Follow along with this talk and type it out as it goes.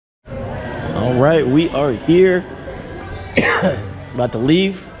All right, we are here. About to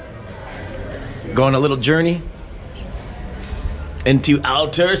leave. Go on a little journey into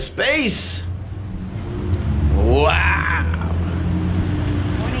outer space. Wow.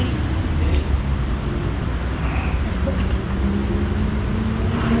 Morning.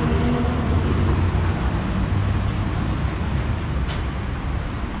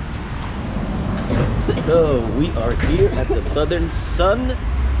 So we are here at the Southern Sun,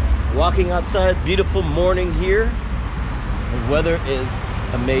 walking outside. Beautiful morning here. The weather is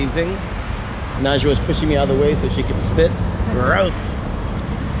amazing. Najwa was pushing me out of the way so she could spit. Gross.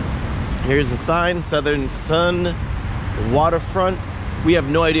 Here's the sign, Southern Sun, waterfront. We have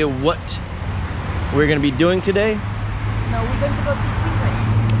no idea what we're gonna be doing today. No, we're going to go see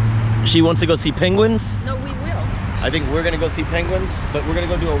penguins. She wants to go see penguins. No, we will. I think we're gonna go see penguins, but we're gonna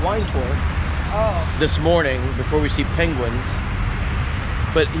go do a wine tour this morning before we see penguins.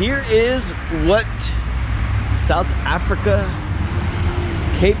 But here is what South Africa,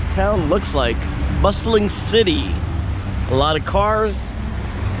 Cape Town looks like. Bustling city. A lot of cars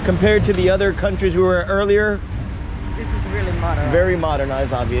compared to the other countries we were at earlier. This is really modern. Very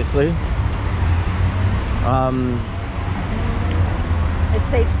modernized, obviously. It's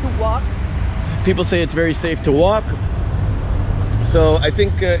safe to walk. People say it's very safe to walk. So I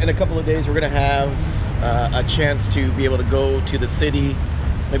think in a couple of days we're gonna have a chance to be able to go to the city,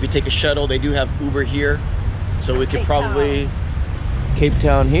 maybe take a shuttle. They do have Uber here, so we could probably Cape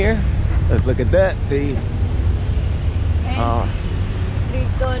Town here. Let's look at that. See,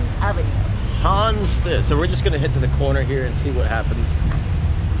 Triton Avenue. Hans. So we're just gonna head to the corner here and see what happens,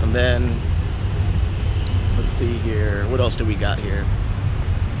 and then let's see here. What else do we got here?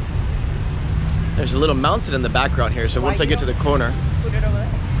 There's a little mountain in the background here, so once I get to the corner, Put it over there.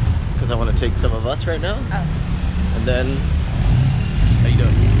 because I want to take some of us right now, Oh. and then how you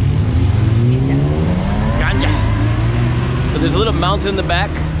doing? Ganja. So there's a little mountain in the back,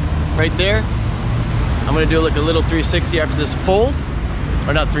 right there. I'm gonna do like a little 360 after this pole,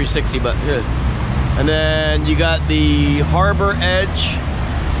 or not 360, but good. And then you got the Harbor Edge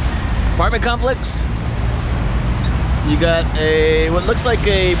apartment complex. You got a what looks like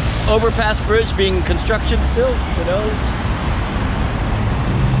a overpass bridge being construction still, you know.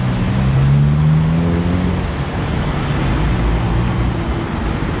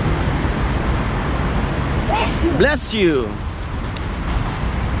 Bless you.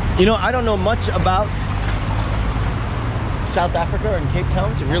 You know, I don't know much about South Africa and Cape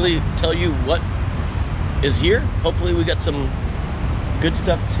Town to really tell you what is here. Hopefully we got some good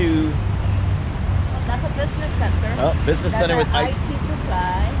stuff to. That's a business center. Oh, business center with IT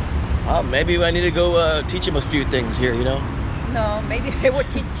supply. Oh, maybe I need to go teach him a few things here, you know? No, maybe they will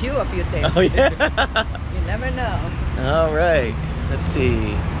teach you a few things. Oh, yeah? You never know. All right. Let's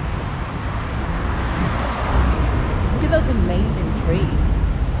see. Look at those amazing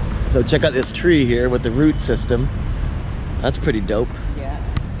trees. So check out this tree here with the root system. That's pretty dope. Yeah.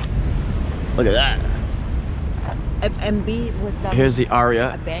 Look at that. FNB, what's that? Here's the A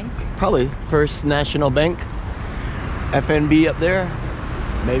Aria. bank? Probably First National Bank. FNB up there.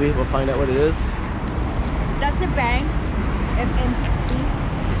 Maybe we'll find out what it is. That's the bank. FNB.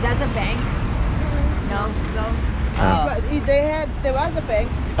 That's a bank. No. There was a bank.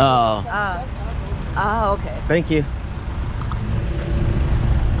 Oh, Okay. thank you.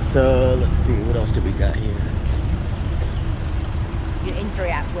 So let's see, what else do we got here? You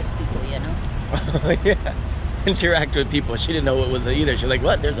interact with people, you know? Yeah, interact with people. She didn't know what it was either. She's like,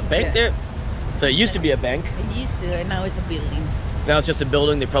 what? There's a bank there? So it used to be a bank. It used to, and now it's a building. Now it's just a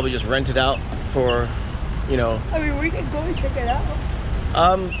building. They probably just rent it out for, you know. I mean, we can go and check it out.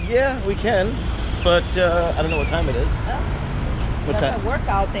 Yeah, we can, but I don't know what time it is. What That's time? a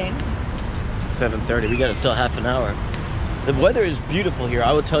workout thing. 7:30. We got still half an hour. The weather is beautiful here.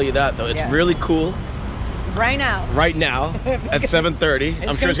 I will tell you that though. It's really cool Right now. right now at 7:30.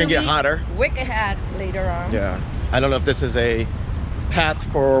 I'm sure it's gonna get hotter. Wicked hot later on. Yeah. I don't know if this is a path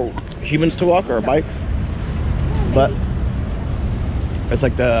for humans to walk or bikes, but it's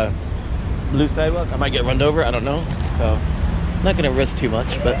like the blue sidewalk. I might get run over. I don't know. So I'm not gonna risk too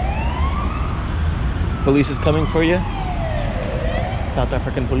much, but police is coming for you. South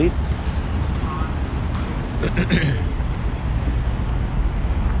African police.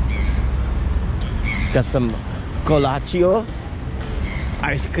 Got some colaccio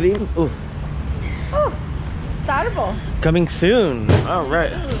ice cream. Ooh. Oh, Starbucks. Coming soon. All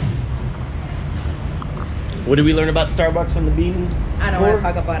right. What did we learn about Starbucks on the bean? I don't want to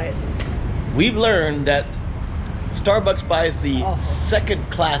talk about it. We've learned that Starbucks buys the second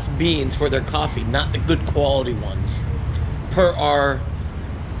class beans for their coffee, not the good quality ones, per our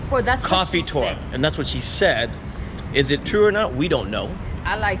Well, that's coffee what she tour, said. and that's what she said. Is it true or not? We don't know.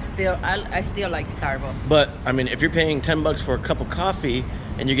 I still like Starbucks. But I mean, if you're paying $10 for a cup of coffee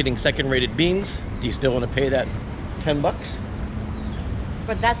and you're getting second-rated beans, do you still want to pay that $10?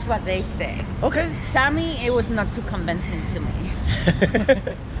 But that's what they say. Okay. Sammy, it was not too convincing to me.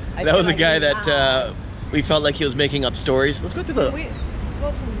 That was a guy that we felt like he was making up stories. Let's go through the. We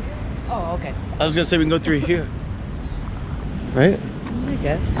go through here. Oh, okay. I was gonna say we can go through here, right? I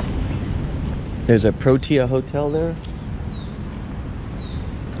guess. There's a Protea hotel there.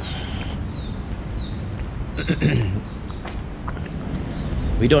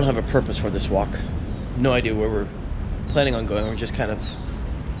 We don't have a purpose for this walk. No idea where we're planning on going. We're just kind of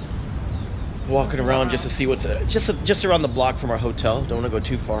walking around just to see what's just around the block from our hotel. Don't want to go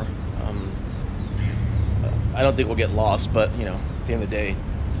too far. I don't think we'll get lost, but you know, at the end of the day,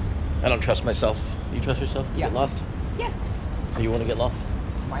 I don't trust myself. You trust yourself? Yeah. Get lost? Yeah. So you want to get lost?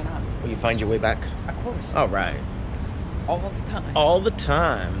 Why not? Will you find your way back? Of course. All right. All the time. All the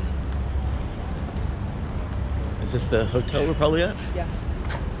time. Is this the hotel we're probably at? Yeah.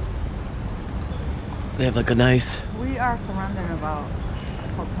 They have like a nice. We are surrounded about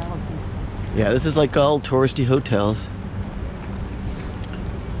hotels. Yeah, this is like all touristy hotels.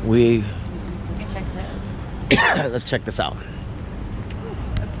 We can check that. let's check this out.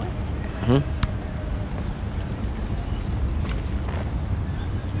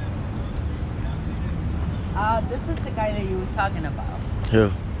 This is the guy that you was talking about.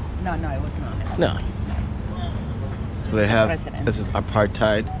 Who? No, it was not. No. So they have. President. This is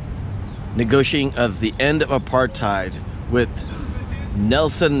apartheid. Negotiating of the end of apartheid with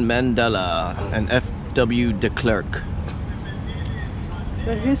Nelson Mandela and F.W. de Klerk.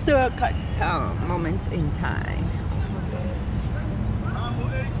 The historical town, moments in time.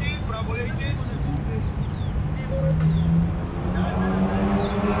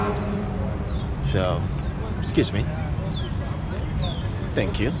 So, excuse me.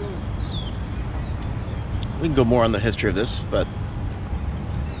 Thank you. We can go more on the history of this, but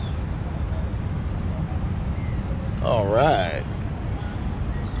all right.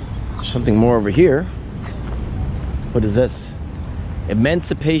 Something more over here. What is this?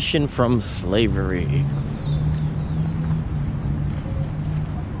 Emancipation from slavery.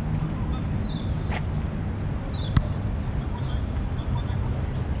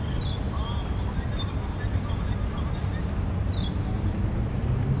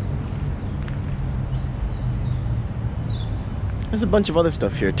 There's a bunch of other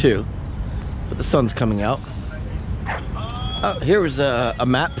stuff here too, but the sun's coming out. Oh, here is a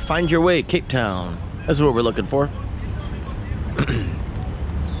map. Find your way, Cape Town. That's what we're looking for.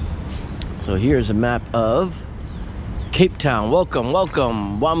 So here's a map of Cape Town. Welcome,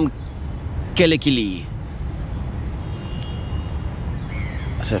 welcome. Wamkelikili.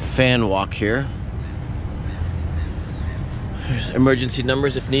 It's a fan walk here. There's emergency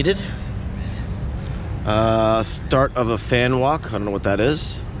numbers if needed. Start of a fan walk. I don't know what that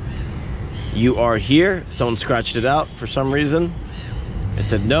is. You are here. Someone scratched it out for some reason. I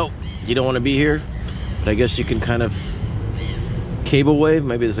said, no, you don't want to be here. But I guess you can kind of cable wave.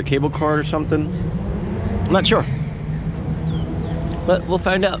 Maybe there's a cable card or something. I'm not sure. But we'll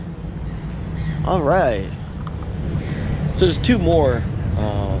find out. All right. So there's two more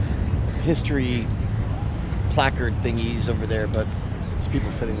history placard thingies over there, but there's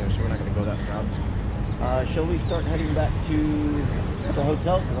people sitting there, so we're not going to go that route. Shall we start heading back to the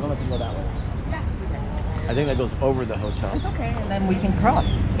hotel? Because I don't have to go that way. Yeah. I think that goes over the hotel. It's okay, and then we can cross.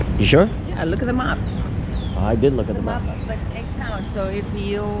 You sure? Yeah, look at the map. I did look at the map. But Cape Town, so if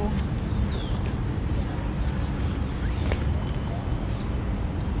you...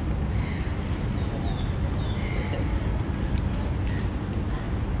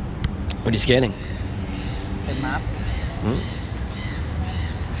 What are you scanning? The map. Hmm?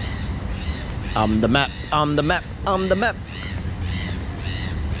 The map. The map. The map.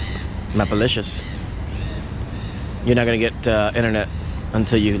 Mapalicious. You're not gonna get internet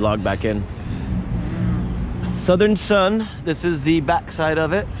until you log back in. Southern Sun. This is the backside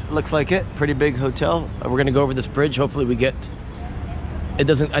of it. Looks like it. Pretty big hotel. We're gonna go over this bridge. Hopefully we get. It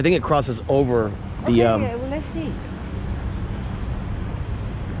doesn't. I think it crosses over the. Okay, well, let's see.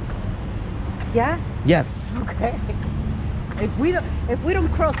 Yeah. Yes. Okay. If we don't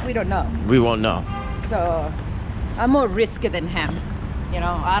cross, we don't know. We won't know. So I'm more risky than him. You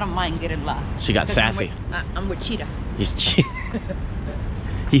know, I don't mind getting lost. She got sassy. I'm with Cheetah.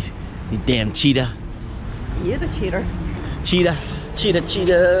 You damn cheetah. You're the cheater. Cheetah. Cheetah.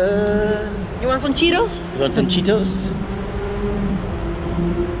 Cheetah. You want some Cheetos? You want some Cheetos?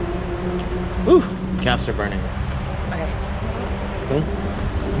 Ooh, calves are burning. Okay. Hmm?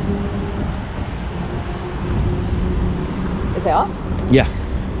 Is it off? Yeah.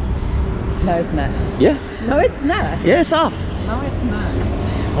 No, it's not. Yeah. No, it's not. Yeah, it's off. No, it's not.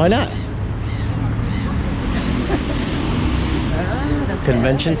 Why not? That's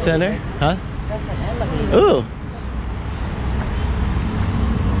Convention an center? elevator. Huh? That's an elevator. Ooh.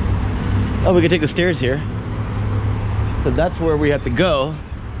 Oh, we could take the stairs here. So that's where we have to go.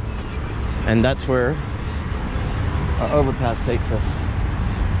 And that's where our overpass takes us.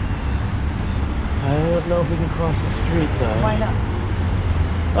 I don't know if we can cross the street though. Why not?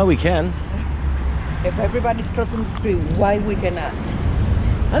 Oh, we can. If everybody's crossing the street, why we cannot?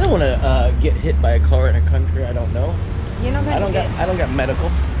 I don't want to get hit by a car in a country I don't know. You're not going to get. I don't got medical.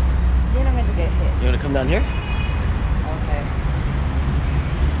 You're not going to get hit. You want to come down here? Okay.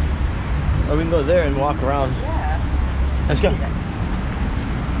 Or we can go there and walk around. Yeah. Let's go. See that.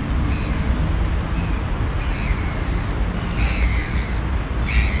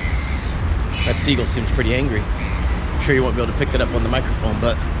 That seagull seems pretty angry. I'm sure you won't be able to pick that up on the microphone,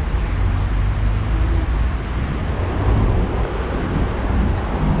 but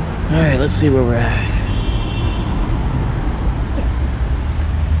all right, let's see where we're at.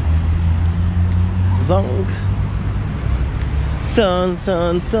 Zong. Sun,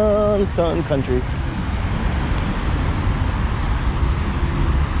 sun, sun, sun country.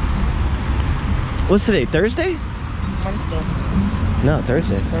 What's today? Thursday? Wednesday. No,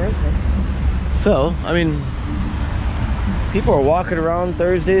 Thursday. Thursday. So, I mean, people are walking around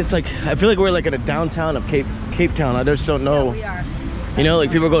Thursday. It's like, I feel like we're like in a downtown of Cape Town. I just don't know. Yeah, we are. You know,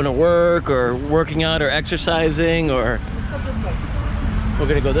 like people are going to work or working out or exercising, or Let's go this way. we're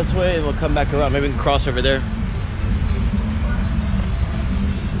gonna go this way and we'll come back around. Maybe we can cross over there.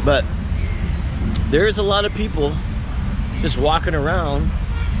 But there's a lot of people just walking around.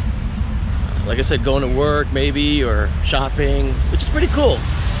 Like I said, going to work maybe, or shopping, which is pretty cool.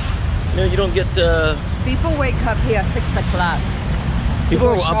 You know, you don't get People wake up here at 6 o'clock. people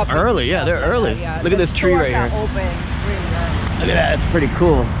are up early. Yeah, they're early. Yeah. Look at this tree right Stores are here. open really early. Look at that, it's pretty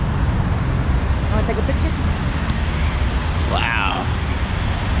cool. Want to take a picture? Wow.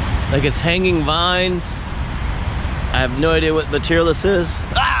 Like it's hanging vines. I have no idea what material this is.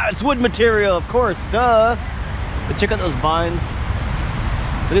 Ah, it's wood material, of course, duh. But check out those vines.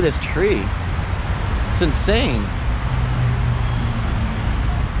 Look at this tree. It's insane.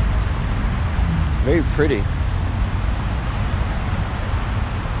 Very pretty.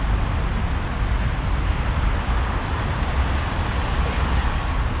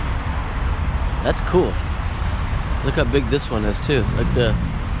 That's cool. Look how big this one is too. Like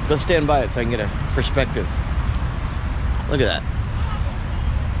go stand by it so I can get a perspective. Look at that.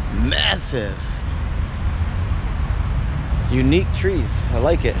 Massive. Unique trees. I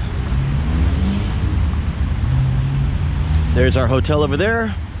like it. There's our hotel over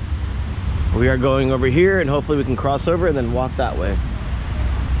there. We are going over here and hopefully we can cross over and then walk that way.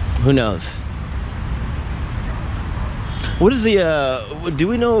 Who knows? What is the do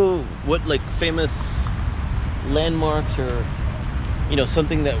we know what like famous landmarks or, you know,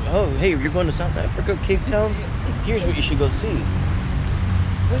 something that, oh hey, you're going to South Africa, Cape Town, here's what you should go see?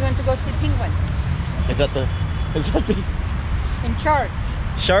 We're going to go see penguins Is that the and sharks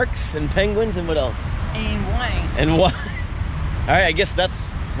sharks and penguins and what else? and wine. And what? All right, I guess that's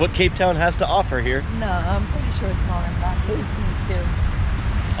what Cape Town has to offer here. No, I'm pretty sure it's more than that. It's me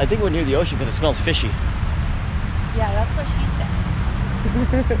too. I think we're near the ocean because it smells fishy. Yeah, that's what she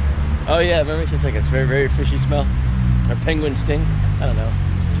said. Oh yeah, remember she's like, it's very, very fishy smell. Or penguin sting. I don't know.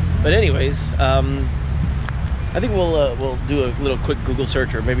 But anyways, I think we'll do a little quick Google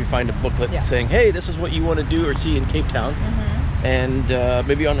search or maybe find a booklet saying, hey, this is what you want to do or see in Cape Town. And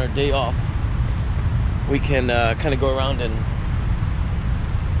maybe on our day off, we can kind of go around and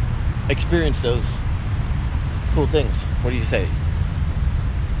experience those cool things. What do you say?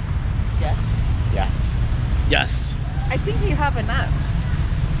 Yes. Yes. Yes. I think you have an app.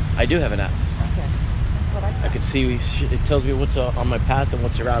 I do have an app. Okay. That's what I I thought. can see, it tells me what's on my path and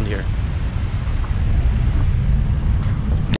what's around here.